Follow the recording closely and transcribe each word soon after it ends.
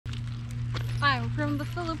I'm from the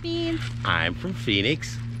Philippines. I'm from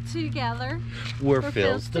Phoenix. Together, We're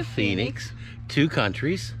Phil's to Phoenix. 2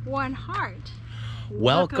 countries. 1 heart.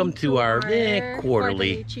 Welcome to our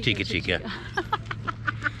quarterly Chikka2x.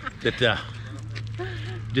 That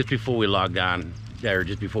just before we logged on, or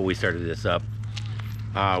just before we started this up,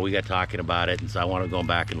 we got talking about it, and so I wanted to go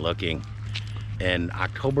back and looking. And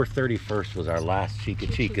October 31st was our last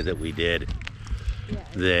Chikka2x that we did. Yes.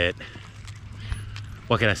 That,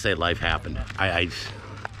 what can I say? Life happened.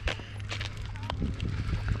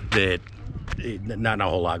 Not a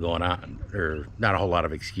whole lot going on, or not a whole lot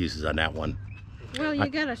of excuses on that one. Well, you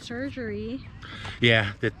got a surgery.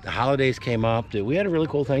 Yeah, the holidays came up. We had a really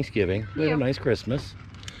cool Thanksgiving. We had a nice Christmas.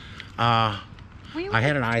 I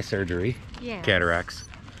had an eye surgery. Yes. Cataracts.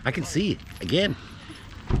 I can see again.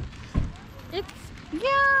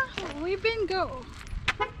 We've been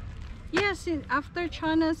Yes, after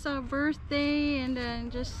Chana's birthday, and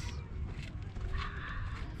then just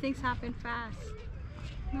things happen fast.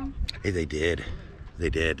 No? Hey, they did.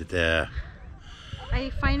 I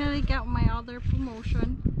finally got my other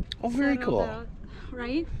promotion. Oh, very cool.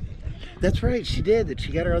 Right? That's right. She did. That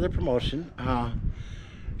she got her other promotion.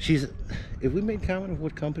 If we made comment of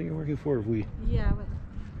what company you're working for, if we. Yeah, but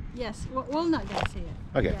yes, we're not gonna say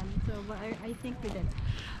it. Okay. Again, so, but I think we did.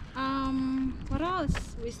 What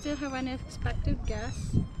else? We still have an unexpected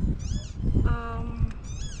guest.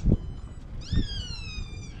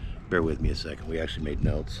 Bear with me a second. We actually made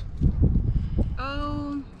notes.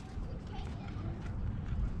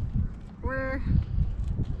 We're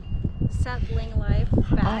settling life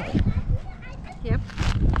back. Oh. Yep.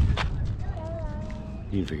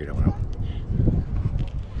 You can figure that one out.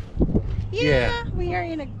 Yeah, we are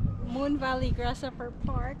in a Moon Valley Grasshopper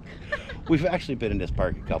Park. We've actually been in this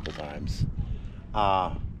park a couple times.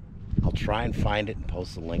 I'll try and find it and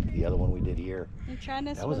post the link to the other one we did here.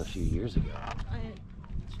 That was a few years ago.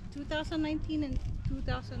 2019 and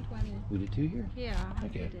 2020. We did 2 here? Yeah,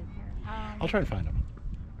 okay. We did here. I'll try and find them.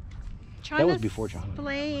 Chana's that was before Chana.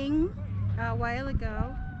 Playing a while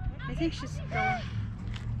ago. I think she's going.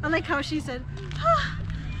 I like how she said, ah.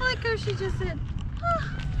 I like how she just said,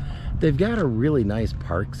 ah. They've got a really nice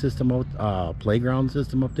park system, playground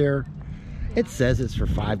system up there. It says it's for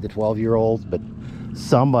 5 to 12-year-olds, but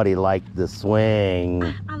somebody liked the swing.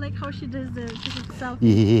 I like how she does the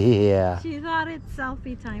selfie. Yeah. She thought it's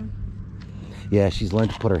selfie time. Yeah, she's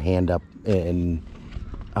learned to put her hand up and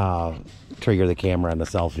trigger the camera on the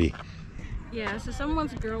selfie. Yeah, so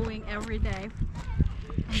someone's growing every day.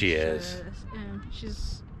 She is. And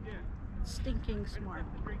she's stinking smart.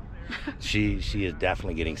 She is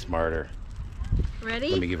definitely getting smarter. Ready?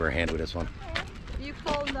 Let me give her a hand with this one. You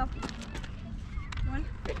called up one.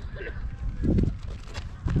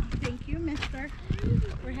 Thank you, mister.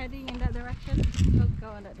 We're heading in that direction. We'll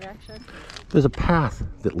go in that direction. There's a path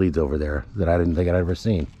that leads over there that I didn't think I'd ever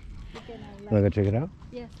seen. Want to go check it out?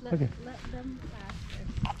 Yes, let them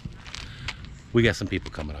pass. We got some people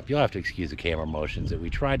coming up. You'll have to excuse the camera motions that we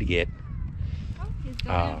tried to get. Oh, he's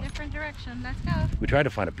going in a different direction. Let's go. We tried to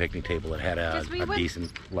find a picnic table that had a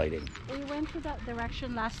decent lighting. We went to that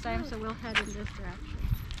direction last time, so we'll head in this direction.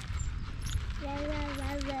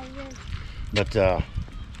 But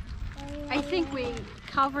I think we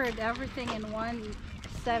covered everything in one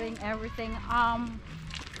setting, everything.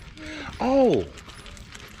 Oh!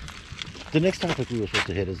 The next topic we were supposed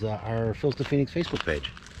to hit is our Phil's to Phoenix Facebook page.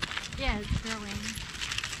 Yeah, it's growing.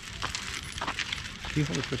 Can you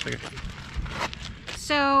hold it for a second?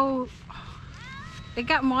 So, it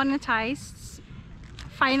got monetized.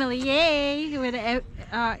 Finally, yay! With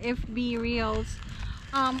FB Reels.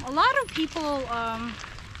 A lot of people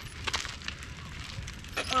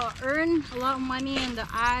earn a lot of money in the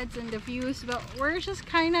ads and the views, but we're just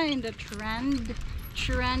kind of in the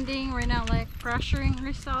trending. We're not like pressuring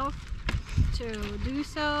ourselves to do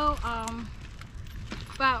so.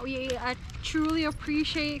 But we truly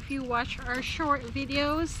appreciate if you watch our short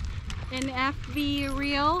videos in FB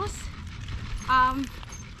Reels. I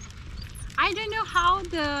don't know how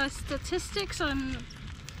the statistics on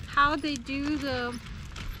how they do the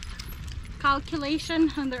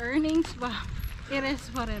calculation on the earnings, but it is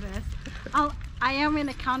what it is. I am an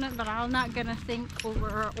accountant, but I'm not gonna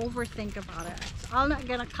overthink about it. I'm not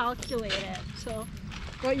gonna calculate it. So,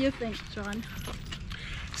 what do you think, John?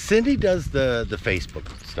 Cindy does the Facebook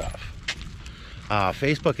stuff.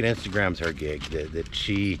 Facebook and Instagram's her gig.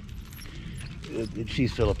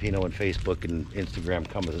 She's Filipino, and Facebook and Instagram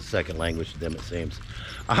come as a second language to them, it seems.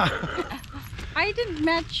 I didn't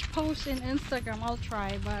match posts in Instagram. I'll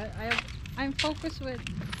try, but I'm focused with.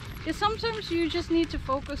 Because sometimes you just need to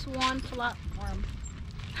focus one platform.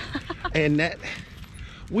 And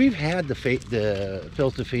We've had the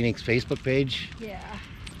Phil's to Phoenix Facebook page. Yeah.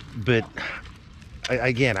 But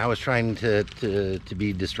again, I was trying to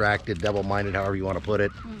be distracted, double-minded, however you want to put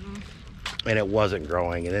it, and it wasn't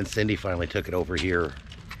growing. And then Cindy finally took it over here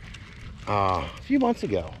a few months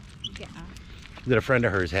ago. Yeah. That a friend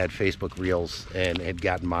of hers had Facebook Reels and had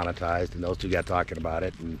gotten monetized, and those two got talking about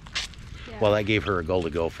it, and well, that gave her a goal to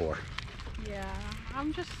go for. Yeah,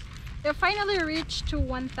 they finally reached to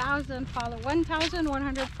 1,100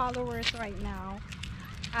 followers right now.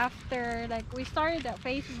 After, like, we started that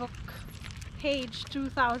Facebook page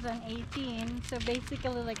 2018, so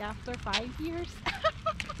basically like after 5 years.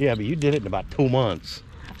 Yeah, but you did it in about 2 months.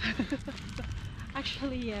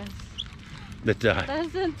 Actually, yes. That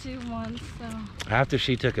less than 2 months. So after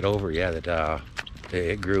she took it over, yeah, that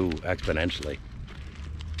it grew exponentially.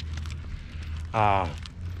 But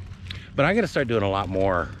I'm gonna start doing a lot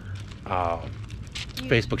more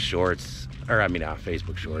Facebook Shorts, or I mean,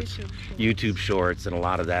 Facebook Shorts, YouTube Shorts, and a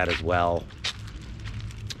lot of that as well.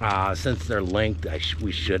 Since they're linked,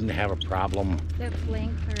 we shouldn't have a problem. That's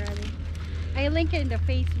linked already. I link it in the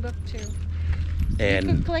Facebook too. And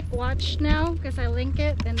you can click watch now because I link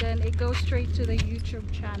it, and then it goes straight to the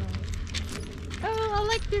YouTube channel. Oh, I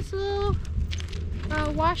like this little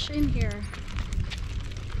wash in here.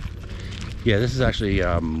 Yeah, this is actually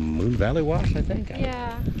Moon Valley wash, I think.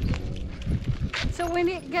 Yeah. So when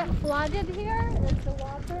it gets flooded here, is the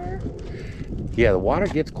water? Yeah, the water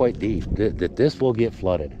gets quite deep. This will get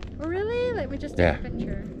flooded. Oh, really? Let me just take a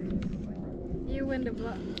picture. You and the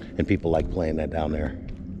blood. And people like playing that down there.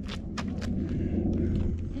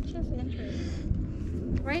 It's just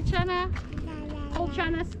interesting. Right, Chana? Oh,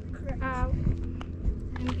 Chana's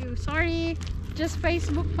and you. Sorry, just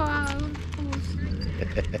Facebook post.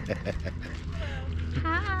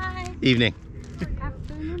 Hi. Evening.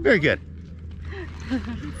 Afternoon. Very good.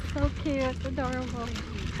 So cute, adorable.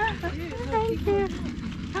 Thank you.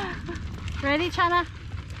 Ready, Chana?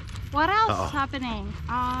 What else is happening?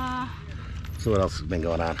 So what else has been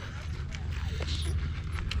going on?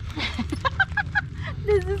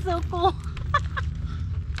 This is so cool.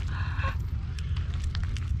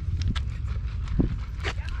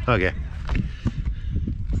 Okay.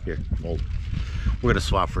 Here, hold. We're gonna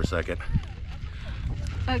swap for a second.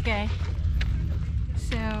 Okay.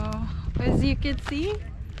 So, as you can see,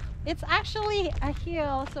 it's actually a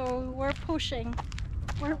hill, so we're pushing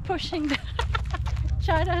the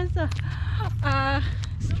China's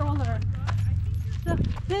stroller. So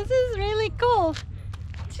this is really cool.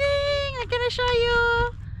 Ting! I'm gonna show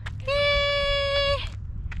you. Hey!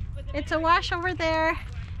 It's a wash over there,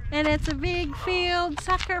 and it's a big field,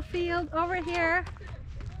 soccer field over here.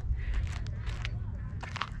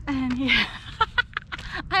 And yeah,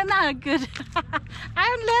 I'm not good.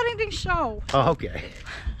 I'm letting things show. Oh, okay.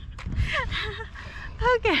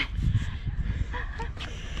 Okay.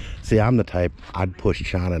 See, I'm the type, I'd push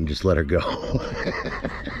Chana and just let her go.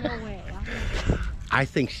 No way. I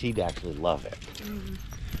think she'd actually love it.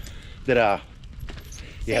 That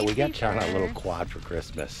yeah, we got Chana a little quad for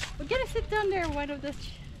Christmas. We're gonna sit down there. One of the.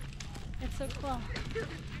 It's so cool.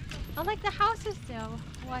 I like the houses though,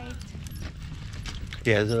 white.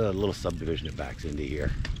 Yeah, there's a little subdivision that backs into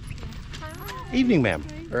here. Hi. Evening, ma'am,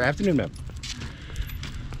 or afternoon, ma'am.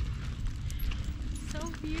 So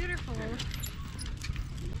beautiful.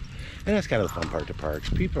 And that's kind of the fun part to parks.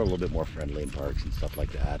 People are a little bit more friendly in parks and stuff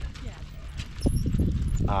like that.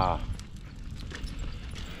 Yeah.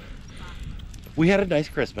 We had a nice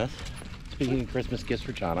Christmas. Speaking of Christmas gifts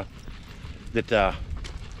for Chana, that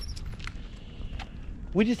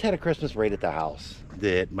we just had a Christmas right at the house.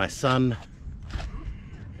 That my son,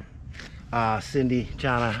 Cindy,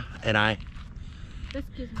 Chana, and I.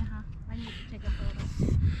 Excuse me, huh? I need to take a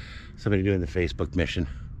photo. Somebody doing the Facebook mission.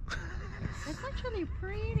 It's actually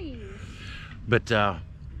pretty. But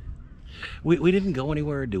we didn't go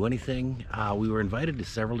anywhere or do anything. We were invited to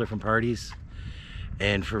several different parties.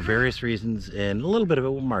 And for various reasons, and a little bit of it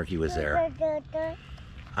when Marky was there.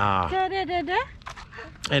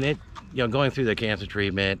 And it, you know, going through the cancer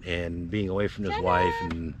treatment and being away from his wife,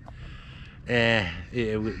 and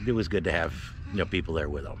it was good to have, you know, people there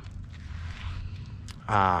with him.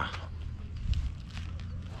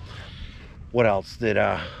 What else? That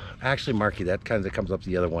actually, Marky, that kind of comes up to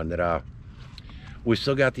the other one, that we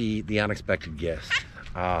still got the unexpected guest.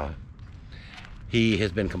 He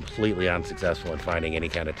has been completely unsuccessful in finding any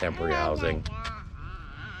kind of temporary housing.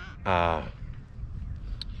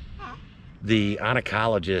 The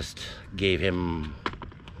oncologist gave him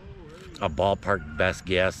a ballpark best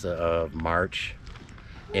guess of March,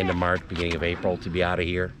 end of March, beginning of April, to be out of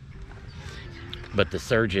here. But the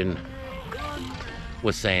surgeon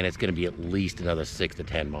was saying it's going to be at least another 6 to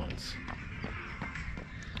 10 months.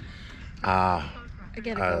 I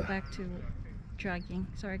gotta go back to jogging,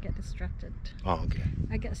 so I get distracted. Oh, okay.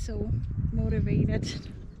 I get so motivated.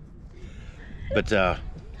 But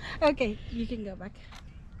okay, you can go back.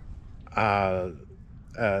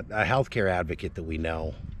 a healthcare advocate that we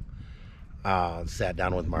know sat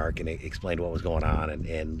down with Mark and explained what was going on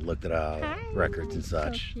and looked at records and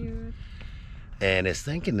such. So cute. And is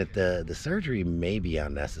thinking that the surgery may be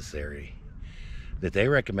unnecessary. That they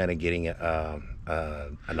recommended getting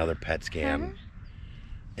another PET scan.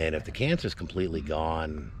 And if the cancer's completely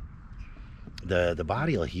gone, the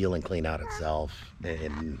body will heal and clean out itself.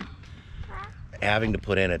 And having to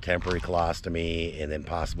put in a temporary colostomy and then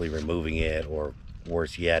possibly removing it, or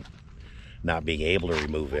worse yet, not being able to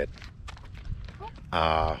remove it,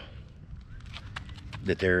 that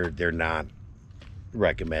they're not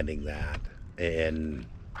recommending that. And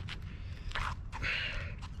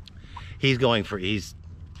he's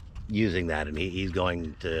using that, and he's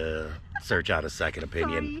going to search out a second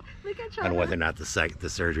opinion on whether or not the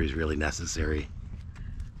surgery is really necessary.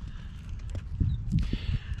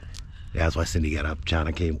 Yeah, that's why Cindy got up.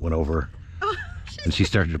 Chana went over, and she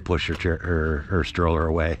started to push her stroller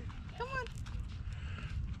away. Come on.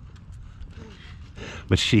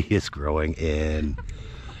 But she is growing, and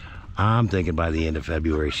I'm thinking by the end of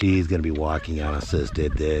February she's going to be walking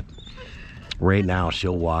unassisted. That right now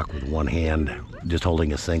she'll walk with one hand, just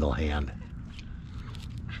holding a single hand.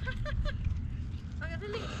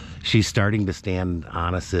 She's starting to stand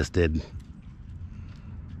unassisted.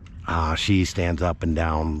 She stands up and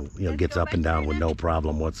down, gets up and down with no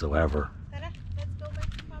problem whatsoever.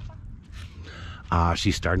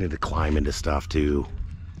 She's starting to climb into stuff too.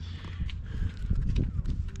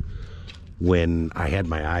 When I had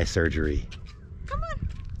my eye surgery. Come on.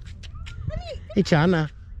 Hey, Chana.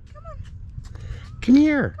 Come on. Come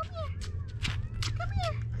here. Come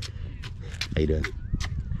here. How you doing?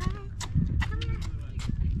 Hi. Come here.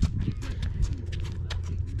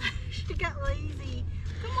 She got lazy.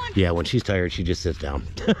 Come on. Yeah, when she's tired, she just sits down.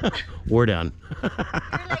 We're done. You're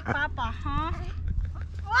like Papa, huh?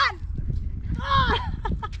 Come on. Ah.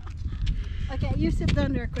 Okay, you sit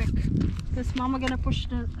down there quick. Because Mama gonna push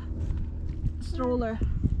the stroller.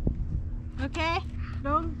 Okay?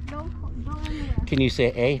 Don't anywhere. Can you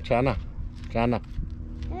say, hey, Chana? Chana?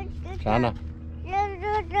 Chana?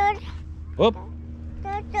 Whoop.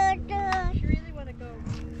 She really wanna go.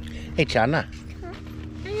 Hey, Chana.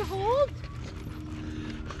 Can you hold?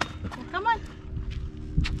 Come on.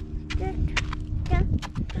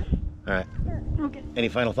 All right. Okay. Any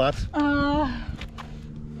final thoughts?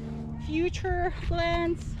 Future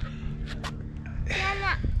plans?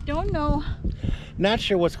 Don't know. Not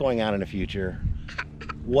sure what's going on in the future.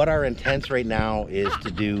 What our intents right now is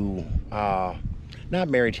to do, not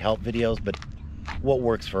marriage help videos, but what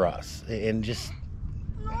works for us. And just,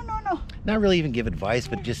 No. not really even give advice,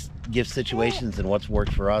 but just give situations and what's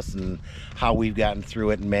worked for us and how we've gotten through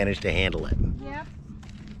it and managed to handle it. Yep.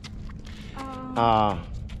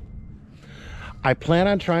 I plan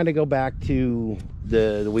on trying to go back to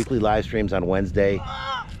the weekly live streams on Wednesday.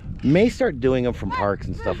 May start doing them from parks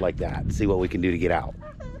and stuff like that and see what we can do to get out.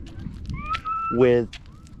 With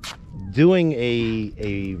doing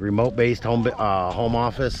a remote-based home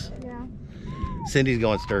office, Yeah. Cindy's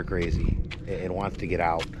going stir crazy and wants to get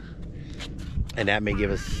out. And that may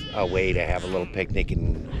give us a way to have a little picnic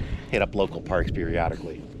and hit up local parks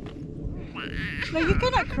periodically. No, you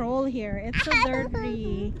cannot crawl here. It's so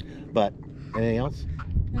dirty. But anything else?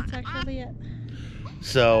 That's actually it.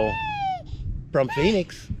 So, from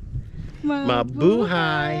Phoenix,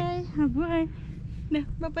 Mabuhay. Mabuhay. No,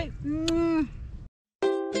 bye-bye.